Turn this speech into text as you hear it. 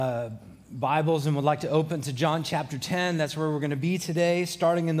Bibles and would like to open to John chapter 10. That's where we're going to be today,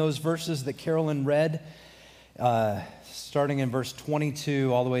 starting in those verses that Carolyn read, starting in verse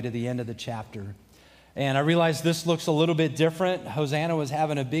 22 all the way to the end of the chapter. And I realize this looks a little bit different. Hosanna was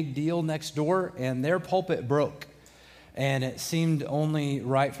having a big deal next door, and their pulpit broke. And it seemed only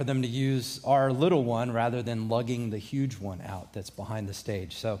right for them to use our little one rather than lugging the huge one out that's behind the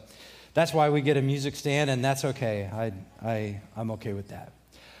stage. So that's why we get a music stand, and that's okay. I'm okay with that.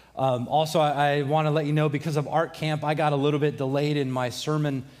 Also, I want to let you know, because of Art Camp, I got a little bit delayed in my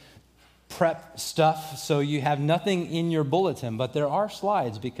sermon prep stuff, so you have nothing in your bulletin, but there are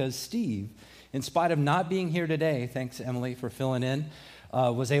slides because Steve, in spite of not being here today, thanks Emily for filling in,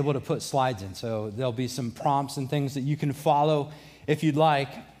 was able to put slides in. So there'll be some prompts and things that you can follow if you'd like.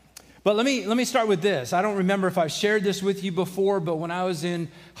 But let me start with this. I don't remember if I've shared this with you before, but when I was in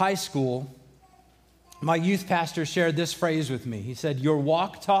high school, my youth pastor shared this phrase with me. He said, "Your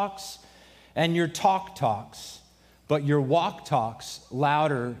walk talks and your talk talks, but your walk talks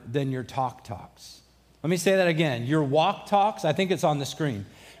louder than your talk talks." Let me say that again. Your walk talks, I think it's on the screen.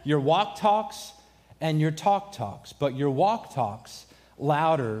 Your walk talks and your talk talks, but your walk talks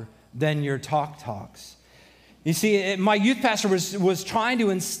louder than your talk talks. You see, my youth pastor was trying to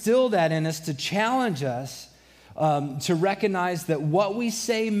instill that in us, to challenge us to recognize that what we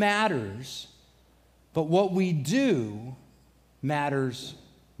say matters, but what we do matters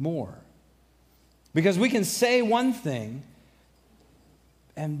more. Because we can say one thing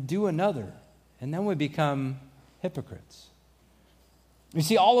and do another, and then we become hypocrites. You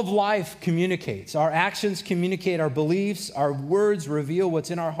see, all of life communicates. Our actions communicate our beliefs. Our words reveal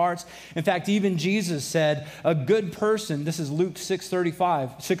what's in our hearts. In fact, even Jesus said, a good person, this is Luke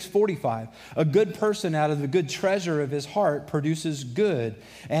 6:45, a good person out of the good treasure of his heart produces good,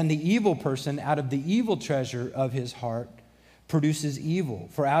 and the evil person out of the evil treasure of his heart produces evil.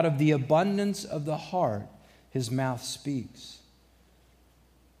 For out of the abundance of the heart, his mouth speaks.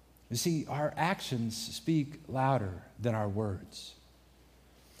 You see, our actions speak louder than our words.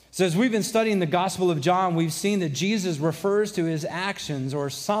 So as we've been studying the Gospel of John, we've seen that Jesus refers to his actions or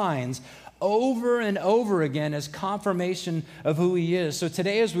signs over and over again as confirmation of who he is. So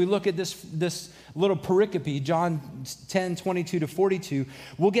today, as we look at this little pericope, John 10:22-42,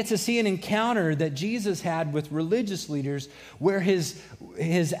 we'll get to see an encounter that Jesus had with religious leaders where his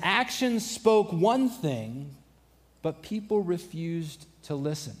actions spoke one thing, but people refused to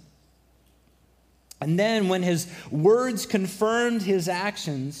listen. And then when his words confirmed his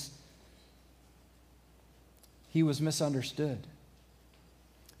actions, he was misunderstood.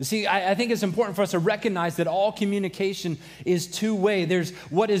 You see, I think it's important for us to recognize that all communication is two-way. There's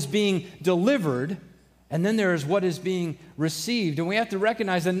what is being delivered, and then there is what is being received. And we have to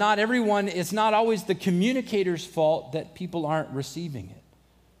recognize that it's not always the communicator's fault that people aren't receiving it.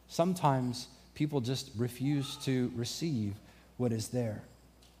 Sometimes people just refuse to receive what is there.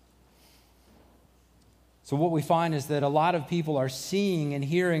 So what we find is that a lot of people are seeing and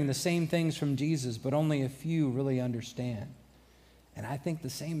hearing the same things from Jesus, but only a few really understand. And I think the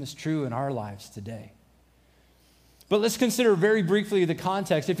same is true in our lives today. But let's consider very briefly the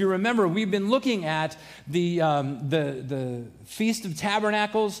context. If you remember, we've been looking at the Feast of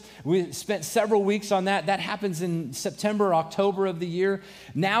Tabernacles. We spent several weeks on that. That happens in September, October of the year.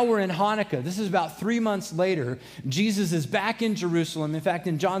 Now we're in Hanukkah. This is about 3 months later. Jesus is back in Jerusalem. In fact,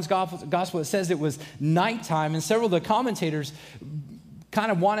 in John's gospel, it says it was nighttime, and several of the commentators kind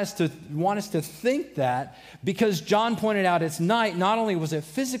of want us to think that because John pointed out it's night. Not only was it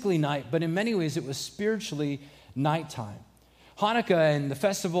physically night, but in many ways it was spiritually nighttime. Hanukkah and the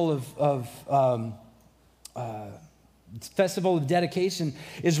Festival of Dedication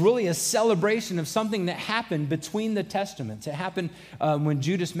is really a celebration of something that happened between the Testaments. It happened when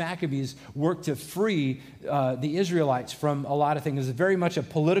Judas Maccabees worked to free the Israelites from a lot of things. It's very much a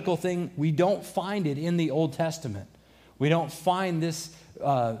political thing. We don't find it in the Old Testament. We don't find this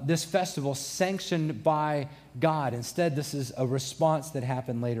festival sanctioned by God. Instead, this is a response that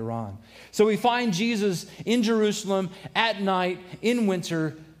happened later on. So we find Jesus in Jerusalem at night, in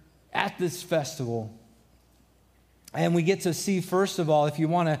winter, at this festival. And we get to see, first of all, if you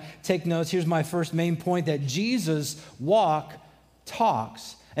want to take notes, here's my first main point, that Jesus' walk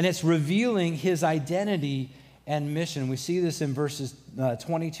talks, and it's revealing his identity and mission. We see this in verses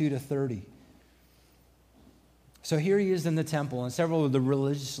 22-30. So here he is in the temple, and several of the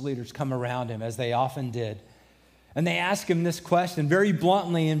religious leaders come around him, as they often did. And they ask him this question very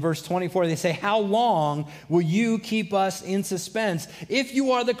bluntly in verse 24. They say, "How long will you keep us in suspense? If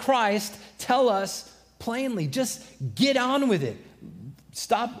you are the Christ, tell us plainly." Just get on with it.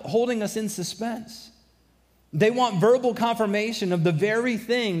 Stop holding us in suspense. They want verbal confirmation of the very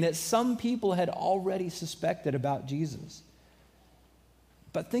thing that some people had already suspected about Jesus.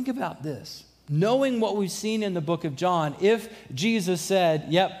 But think about this. Knowing what we've seen in the book of John, if Jesus said,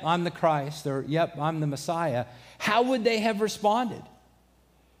 "Yep, I'm the Christ," or "Yep, I'm the Messiah," how would they have responded?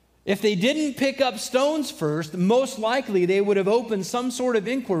 If they didn't pick up stones first, most likely they would have opened some sort of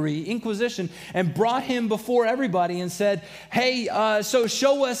inquisition, and brought him before everybody and said, "Hey, so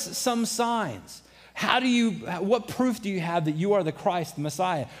show us some signs. What proof do you have that you are the Christ, the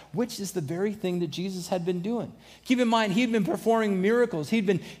Messiah?" Which is the very thing that Jesus had been doing. Keep in mind, he'd been performing miracles. He'd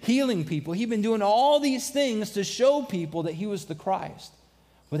been healing people. He'd been doing all these things to show people that he was the Christ,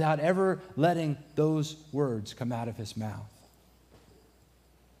 without ever letting those words come out of his mouth.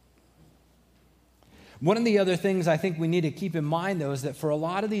 One of the other things I think we need to keep in mind, though, is that for a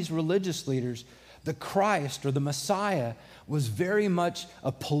lot of these religious leaders, the Christ or the Messiah was very much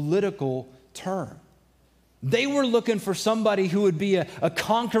a political term. They were looking for somebody who would be a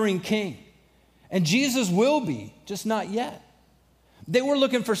conquering king. And Jesus will be, just not yet. They were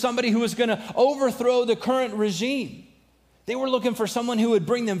looking for somebody who was going to overthrow the current regime. They were looking for someone who would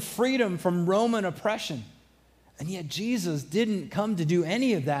bring them freedom from Roman oppression. And yet Jesus didn't come to do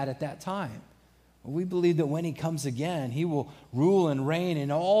any of that at that time. We believe that when he comes again, he will rule and reign in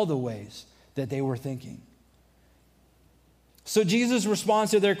all the ways that they were thinking. So Jesus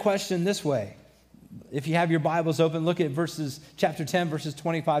responds to their question this way. If you have your Bibles open, look at chapter 10, verses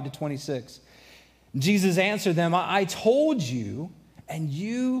 25 to 26. Jesus answered them, "I told you, and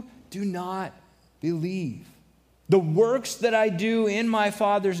you do not believe. The works that I do in my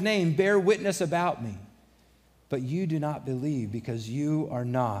Father's name bear witness about me. But you do not believe because you are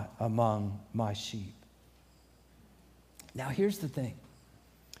not among my sheep." Now here's the thing.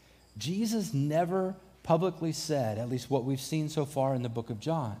 Jesus never publicly said, at least what we've seen so far in the book of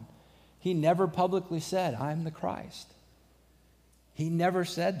John, he never publicly said, "I'm the Christ." He never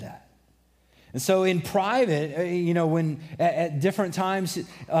said that. And so in private, when at different times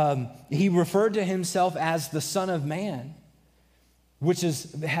he referred to himself as the Son of Man, which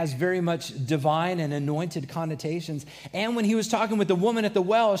has very much divine and anointed connotations. And when he was talking with the woman at the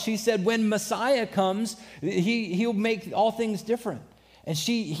well, she said, when Messiah comes, he'll make all things different. And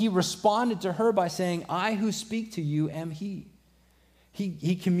he responded to her by saying, "I who speak to you am he."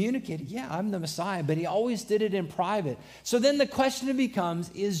 He communicated, "Yeah, I'm the Messiah," but he always did it in private. So then the question becomes,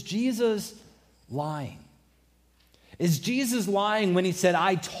 is Jesus lying? Is Jesus lying when he said,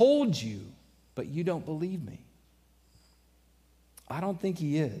 "I told you, but you don't believe me"? I don't think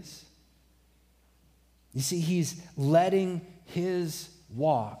he is. You see, he's letting his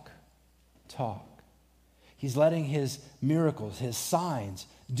walk talk. He's letting his miracles, his signs,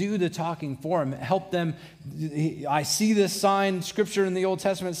 do the talking for him. Help them. I see this sign. Scripture in the Old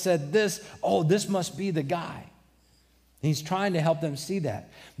Testament said this. Oh, this must be the guy. He's trying to help them see that.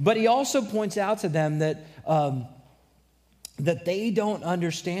 But he also points out to them that they don't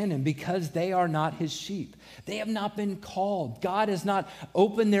understand him because they are not his sheep. They have not been called. God has not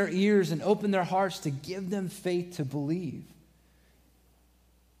opened their ears and opened their hearts to give them faith to believe.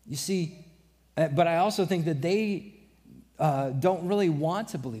 You see, but I also think that they don't really want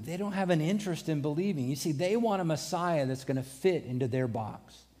to believe. They don't have an interest in believing. You see, they want a Messiah that's going to fit into their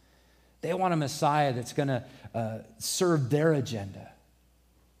box. They want a Messiah that's going to serve their agenda.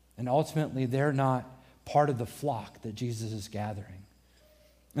 And ultimately, they're not part of the flock that Jesus is gathering.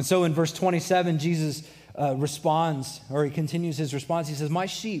 And so in verse 27, Jesus responds, or he continues his response. He says, "My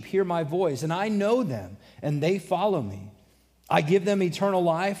sheep hear my voice, and I know them, and they follow me. I give them eternal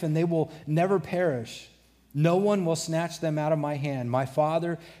life, and they will never perish. No one will snatch them out of my hand. My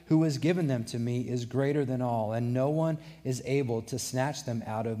Father who has given them to me is greater than all, and no one is able to snatch them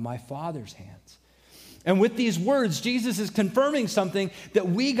out of my Father's hands." And with these words, Jesus is confirming something that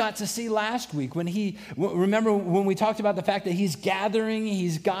we got to see last week remember when we talked about the fact that he's gathering,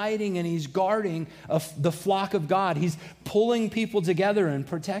 he's guiding, and he's guarding the flock of God. He's pulling people together and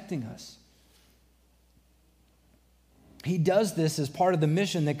protecting us. He does this as part of the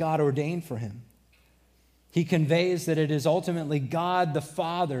mission that God ordained for him. He conveys that it is ultimately God the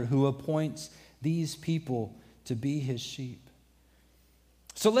Father who appoints these people to be his sheep.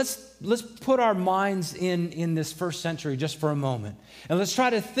 So let's put our minds in this first century just for a moment. And let's try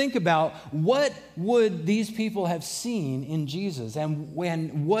to think about what would these people have seen in Jesus, and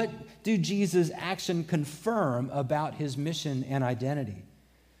what do Jesus' action confirm about his mission and identity?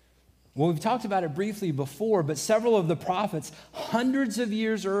 Well, we've talked about it briefly before, but several of the prophets hundreds of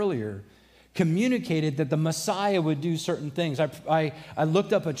years earlier communicated that the Messiah would do certain things. I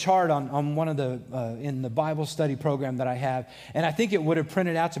looked up a chart on one of the, in the Bible study program that I have, and I think it would have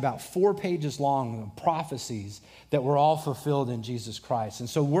printed out to about 4 pages long of prophecies that were all fulfilled in Jesus Christ. And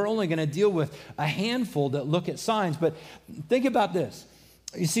so we're only going to deal with a handful that look at signs, but think about this.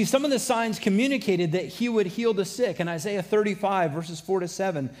 You see, some of the signs communicated that he would heal the sick. And Isaiah 35, verses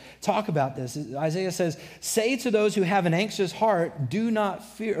 4-7, talk about this. Isaiah says, "Say to those who have an anxious heart, do not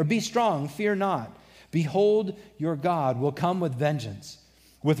fear, or be strong, fear not. Behold, your God will come with vengeance.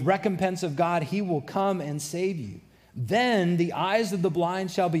 With recompense of God, he will come and save you. Then the eyes of the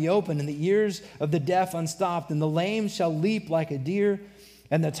blind shall be opened, and the ears of the deaf unstopped, and the lame shall leap like a deer,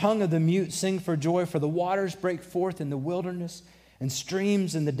 and the tongue of the mute sing for joy, for the waters break forth in the wilderness, and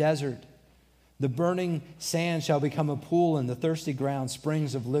streams in the desert. The burning sand shall become a pool, and the thirsty ground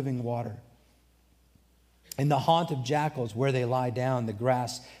springs of living water. In the haunt of jackals where they lie down, the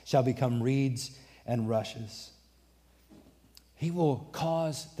grass shall become reeds and rushes." He will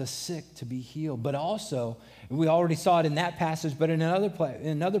cause the sick to be healed. But also, we already saw it in that passage, but in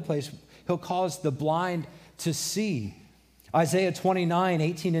another place, he'll cause the blind to see. Isaiah 29,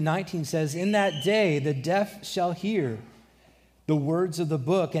 18-19 says, "In that day the deaf shall hear the words of the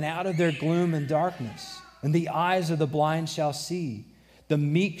book, and out of their gloom and darkness, and the eyes of the blind shall see. The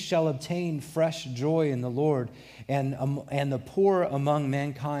meek shall obtain fresh joy in the Lord, and the poor among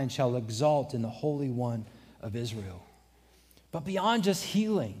mankind shall exult in the Holy One of Israel." But beyond just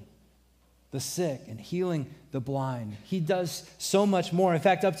healing the sick and healing the blind, he does so much more. In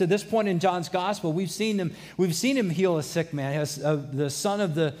fact, up to this point in John's gospel, we've seen him heal a sick man, the son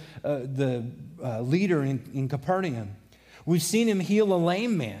of the leader in Capernaum. We've seen him heal a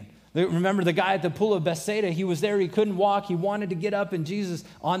lame man. Remember the guy at the pool of Bethsaida? He was there, he couldn't walk, he wanted to get up, and Jesus,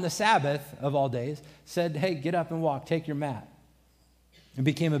 on the Sabbath of all days, said, "Hey, get up and walk, take your mat." It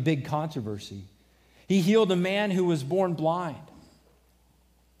became a big controversy. He healed a man who was born blind.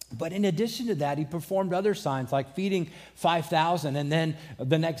 But in addition to that, he performed other signs like feeding 5,000 and then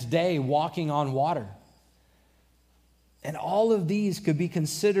the next day walking on water. And all of these could be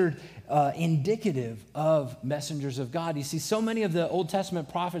considered indicative of messengers of God. You see, so many of the Old Testament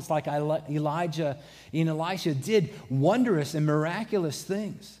prophets like Elijah and Elisha did wondrous and miraculous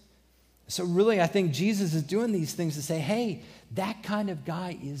things. So really, I think Jesus is doing these things to say, hey, that kind of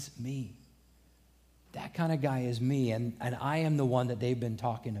guy is me. That kind of guy is me, and I am the one that they've been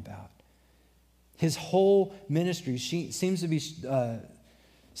talking about. His whole ministry seems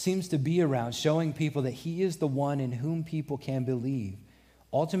to be around showing people that he is the one in whom people can believe,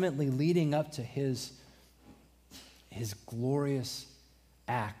 ultimately leading up to his glorious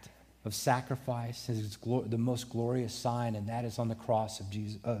act of sacrifice, the most glorious sign, and that is on the cross of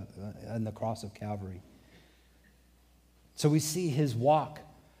Jesus, on the cross of Calvary. So we see his walk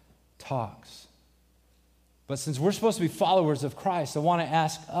talks. But since we're supposed to be followers of Christ, I want to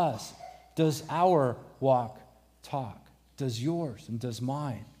ask us, does our walk talk? Does yours and does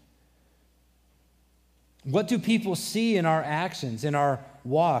mine? What do people see in our actions, in our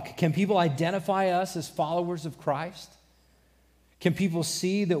walk? Can people identify us as followers of Christ? Can people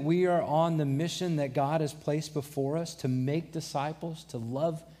see that we are on the mission that God has placed before us to make disciples, to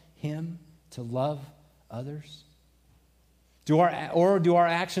love him, to love others? Do our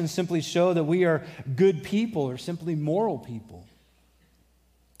actions simply show that we are good people or simply moral people?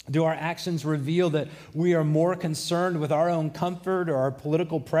 Do our actions reveal that we are more concerned with our own comfort or our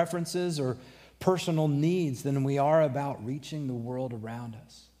political preferences or personal needs than we are about reaching the world around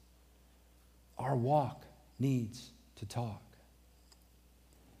us? Our walk needs to talk.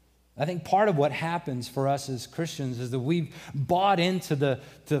 I think part of what happens for us as Christians is that we've bought into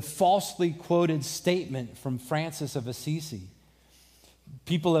the falsely quoted statement from Francis of Assisi.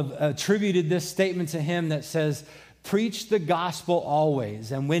 People have attributed this statement to him that says, "Preach the gospel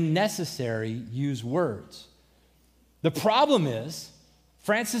always, and when necessary, use words." The problem is,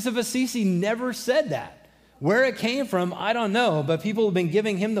 Francis of Assisi never said that. Where it came from, I don't know, but people have been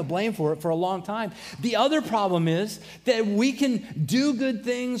giving him the blame for it for a long time. The other problem is that we can do good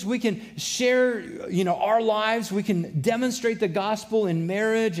things, we can share, our lives, we can demonstrate the gospel in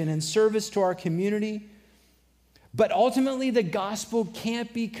marriage and in service to our community. But ultimately, the gospel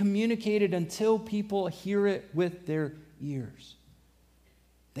can't be communicated until people hear it with their ears.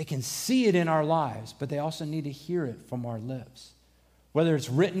 They can see it in our lives, but they also need to hear it from our lips. Whether it's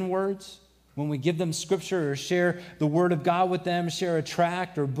written words, when we give them scripture or share the word of God with them, share a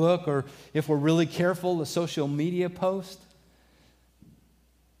tract or book, or if we're really careful, a social media post,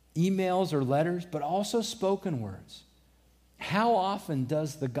 emails or letters, but also spoken words. How often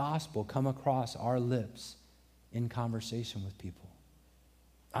does the gospel come across our lips in conversation with people?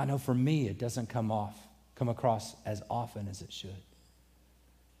 I know for me, it doesn't come across as often as it should.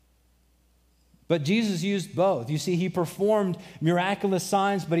 But Jesus used both. You see, he performed miraculous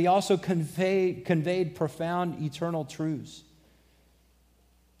signs, but he also conveyed profound eternal truths.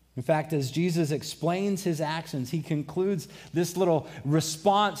 In fact, as Jesus explains his actions, he concludes this little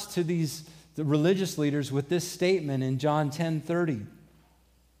response to the religious leaders with this statement in John 10:30.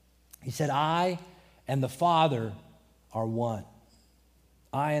 He said, I and the Father are one.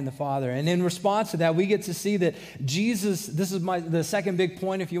 I and the Father. And in response to that, we get to see that Jesus, this is the second big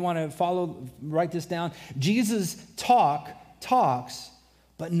point if you want to write this down. Jesus talks,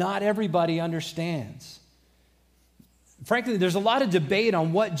 but not everybody understands. Frankly, there's a lot of debate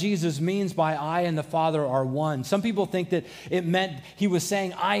on what Jesus means by I and the Father are one. Some people think that it meant he was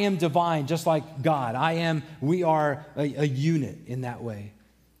saying, I am divine, just like God. We are a unit in that way.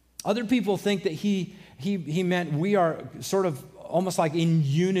 Other people think that he meant we are sort of almost like in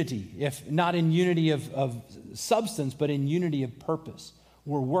unity, if not in unity of substance, but in unity of purpose.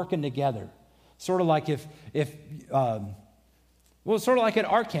 We're working together. Sort of like sort of like at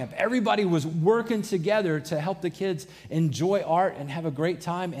art camp. Everybody was working together to help the kids enjoy art and have a great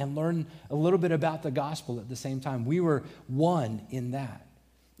time and learn a little bit about the gospel at the same time. We were one in that.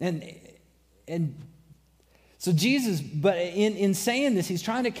 And so Jesus, but in saying this, he's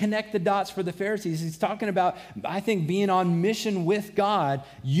trying to connect the dots for the Pharisees. He's talking about, I think, being on mission with God,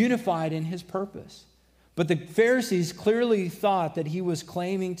 unified in his purpose. But the Pharisees clearly thought that he was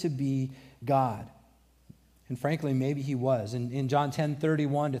claiming to be God. And frankly, maybe he was. In John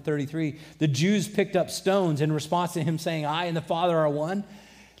 10:31-33, the Jews picked up stones in response to him saying, I and the Father are one.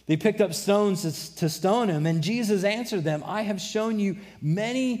 They picked up stones to stone him. And Jesus answered them, I have shown you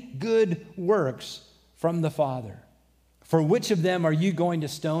many good works from the Father. For which of them are you going to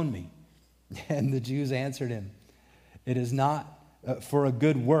stone me? And the Jews answered him, it is not for a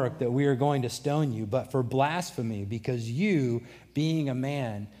good work that we are going to stone you, but for blasphemy, because you, being a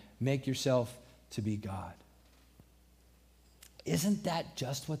man, make yourself to be God. Isn't that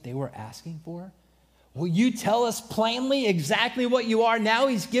just what they were asking for? Will you tell us plainly exactly what you are? Now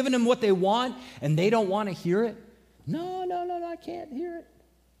he's given them what they want, and they don't want to hear it? No, I can't hear it.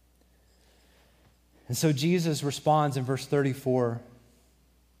 And so Jesus responds in verse 34,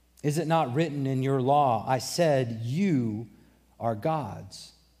 is it not written in your law, I said, you are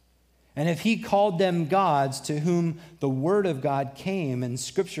gods? And if he called them gods to whom the word of God came and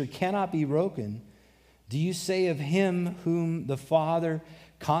scripture cannot be broken, do you say of him whom the Father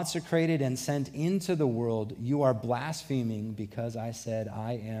consecrated and sent into the world, you are blaspheming because I said,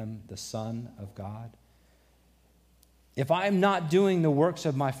 I am the Son of God? If I am not doing the works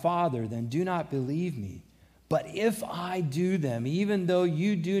of my Father, then do not believe me. But if I do them, even though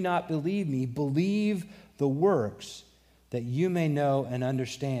you do not believe me, believe the works, that you may know and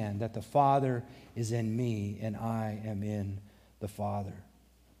understand that the Father is in me and I am in the Father.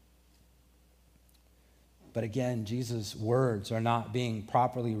 But again, Jesus' words are not being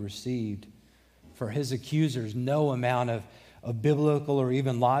properly received. For his accusers, no amount of biblical or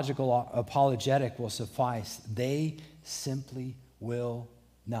even logical apologetic will suffice. They simply will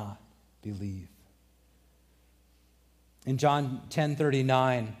not believe. In John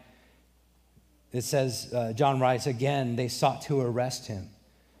 10:39, it says, John writes, again, they sought to arrest him,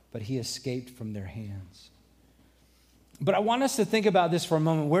 but he escaped from their hands. But I want us to think about this for a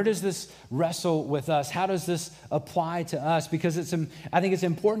moment. Where does this wrestle with us? How does this apply to us? Because I think it's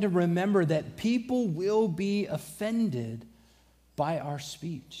important to remember that people will be offended by our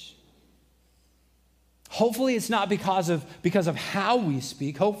speech. Hopefully it's not because of how we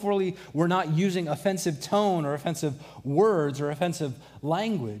speak. Hopefully we're not using offensive tone or offensive words or offensive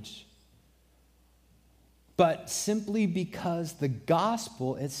language. But simply because the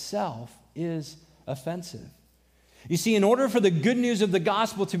gospel itself is offensive. You see, in order for the good news of the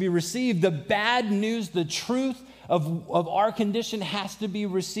gospel to be received, the bad news, the truth of our condition has to be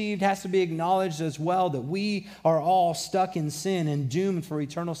received, has to be acknowledged as well, that we are all stuck in sin and doomed for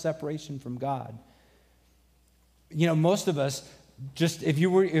eternal separation from God. You know, most of us, just if we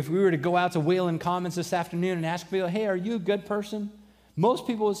were to go out to Wayland Commons this afternoon and ask people, hey, are you a good person? Most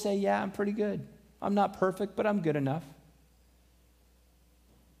people would say, yeah, I'm pretty good. I'm not perfect, but I'm good enough.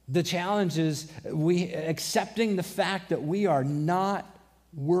 The challenge is we accepting the fact that we are not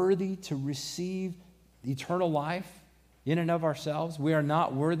worthy to receive eternal life in and of ourselves. We are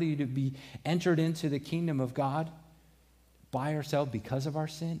not worthy to be entered into the kingdom of God by ourselves because of our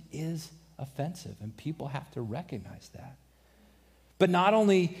sin is offensive, and people have to recognize that. But not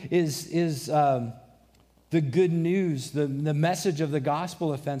only is the good news, the message of the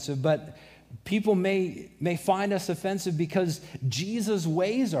gospel offensive, but people may find us offensive because Jesus'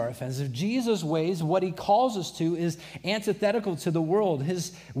 ways are offensive. Jesus' ways, what he calls us to, is antithetical to the world.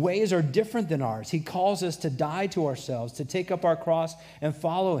 His ways are different than ours. He calls us to die to ourselves, to take up our cross and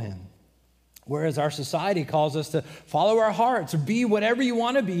follow him. Whereas our society calls us to follow our hearts, or be whatever you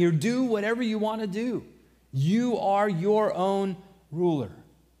want to be, or do whatever you want to do. You are your own ruler.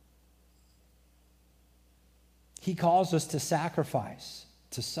 He calls us to sacrifice,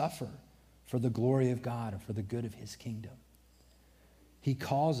 to suffer for the glory of God and for the good of his kingdom. He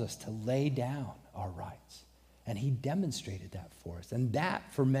calls us to lay down our rights, and he demonstrated that for us. And that,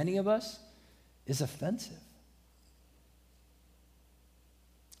 for many of us, is offensive.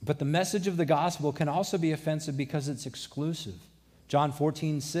 But the message of the gospel can also be offensive because it's exclusive. John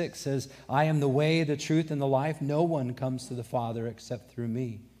 14:6 says, I am the way, the truth, and the life. No one comes to the Father except through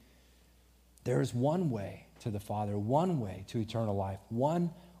me. There is one way to the Father, one way to eternal life,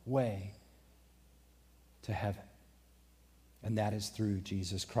 one way to heaven. And that is through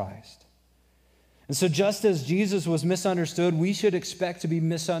Jesus Christ. And so just as Jesus was misunderstood, we should expect to be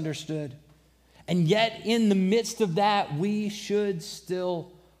misunderstood. And yet in the midst of that, we should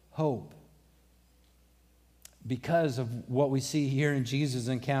still hope, because of what we see here in Jesus'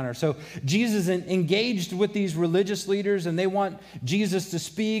 encounter. So Jesus engaged with these religious leaders, and they want Jesus to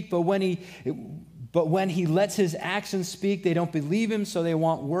speak, but when he lets his actions speak, they don't believe him, so they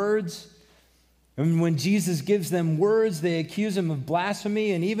want words. And when Jesus gives them words, they accuse him of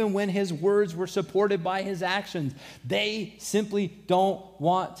blasphemy, and even when his words were supported by his actions, they simply don't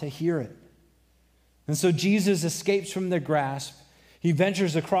want to hear it. And so Jesus escapes from their grasp. He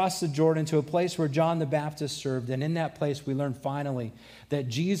ventures across the Jordan to a place where John the Baptist served. And in that place, we learn finally that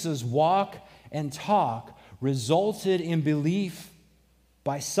Jesus' walk and talk resulted in belief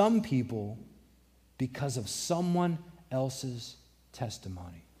by some people because of someone else's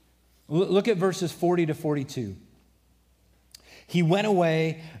testimony. Look at verses 40 to 42. He went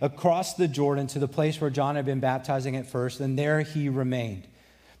away across the Jordan to the place where John had been baptizing at first, and there he remained.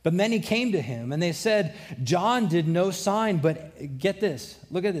 But many came to him, and they said, John did no sign, but get this,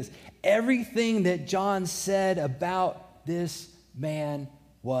 look at this. Everything that John said about this man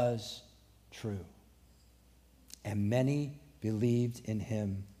was true. And many believed in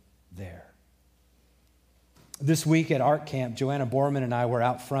him there. This week at Art Camp, Joanna Borman and I were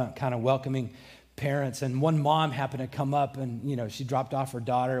out front kind of welcoming parents, and one mom happened to come up, and she dropped off her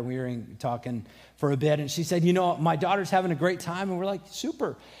daughter, and we were talking for a bit, and she said, my daughter's having a great time, and we're like,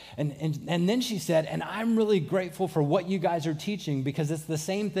 super. And then she said, and I'm really grateful for what you guys are teaching, because it's the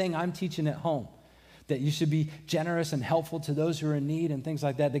same thing I'm teaching at home, that you should be generous and helpful to those who are in need and things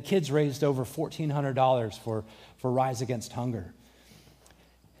like that. The kids raised over $1,400 for Rise Against Hunger.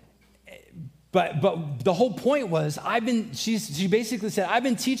 But the whole point was, she basically said, I've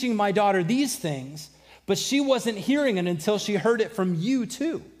been teaching my daughter these things, but she wasn't hearing it until she heard it from you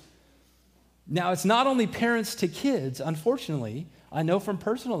too. Now, it's not only parents to kids. Unfortunately, I know from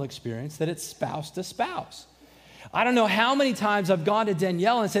personal experience that it's spouse to spouse. I don't know how many times I've gone to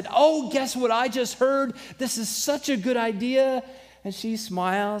Danielle and said, oh, guess what I just heard? This is such a good idea. And she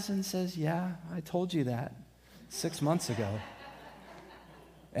smiles and says, yeah, I told you that 6 months ago.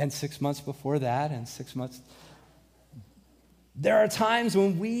 And 6 months before that, and 6 months. There are times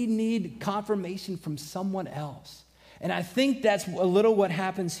when we need confirmation from someone else. And I think that's a little what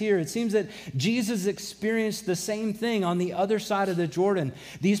happens here. It seems that Jesus experienced the same thing on the other side of the Jordan.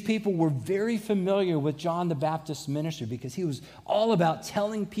 These people were very familiar with John the Baptist's ministry because he was all about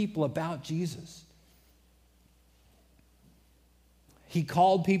telling people about Jesus. He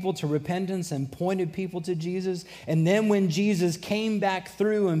called people to repentance and pointed people to Jesus. And then when Jesus came back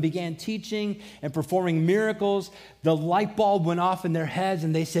through and began teaching and performing miracles, the light bulb went off in their heads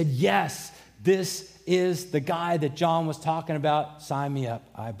and they said, yes, this is the guy that John was talking about. Sign me up,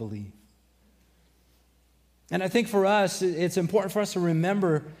 I believe. And I think for us, it's important for us to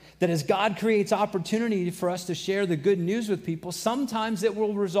remember that as God creates opportunity for us to share the good news with people, sometimes it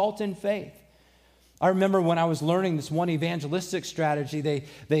will result in faith. I remember when I was learning this one evangelistic strategy,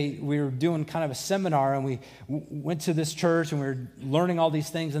 we were doing kind of a seminar, and we went to this church, and we were learning all these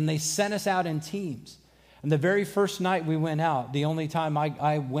things, and they sent us out in teams. And the very first night we went out, the only time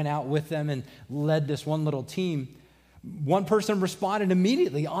I went out with them and led this one little team, one person responded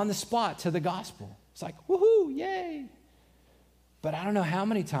immediately on the spot to the gospel. It's like, woohoo, yay. But I don't know how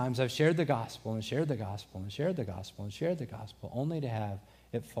many times I've shared the gospel and shared the gospel and shared the gospel and shared the gospel, only to have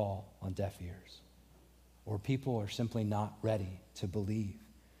it fall on deaf ears. Or people are simply not ready to believe.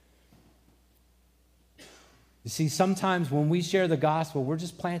 You see, sometimes when we share the gospel, we're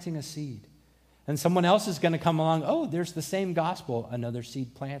just planting a seed. And someone else is going to come along. Oh, there's the same gospel, another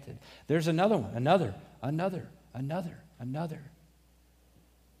seed planted. There's another one, another.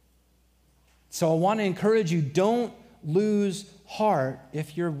 So I want to encourage you, don't lose heart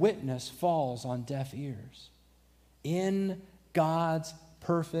if your witness falls on deaf ears. In God's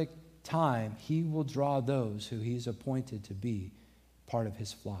perfect time, he will draw those who he's appointed to be part of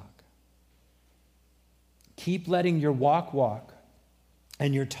his flock. Keep letting your walk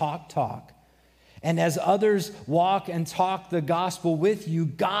and your talk. And as others walk and talk the gospel with you,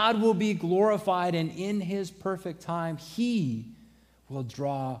 God will be glorified, and in his perfect time, he will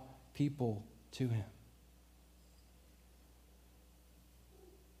draw people to him.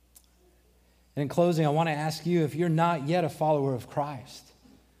 And in closing, I want to ask you, if you're not yet a follower of Christ,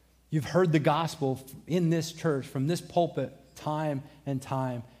 you've heard the gospel in this church, from this pulpit, time and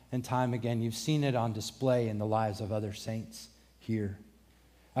time and time again. You've seen it on display in the lives of other saints here.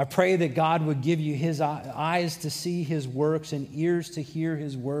 I pray that God would give you his eyes to see his works and ears to hear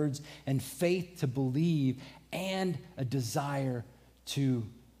his words and faith to believe and a desire to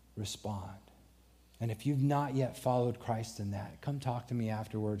respond. And if you've not yet followed Christ in that, come talk to me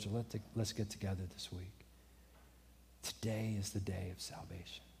afterwards, or let's get together this week. Today is the day of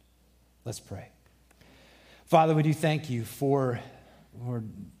salvation. Let's pray. Father, we do thank you for Lord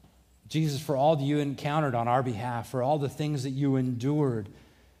Jesus, for all that you encountered on our behalf, for all the things that you endured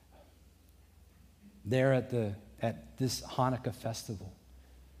there at this Hanukkah festival.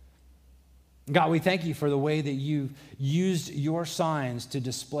 God, we thank you for the way that you used your signs to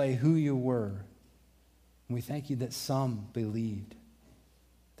display who you were. And we thank you that some believed.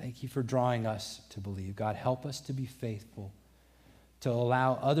 Thank you for drawing us to believe. God, help us to be faithful, to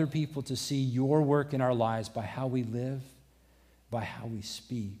allow other people to see your work in our lives by how we live, by how we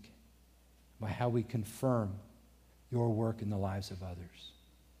speak, by how we confirm your work in the lives of others.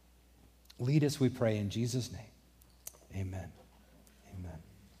 Lead us, we pray, in Jesus' name. Amen.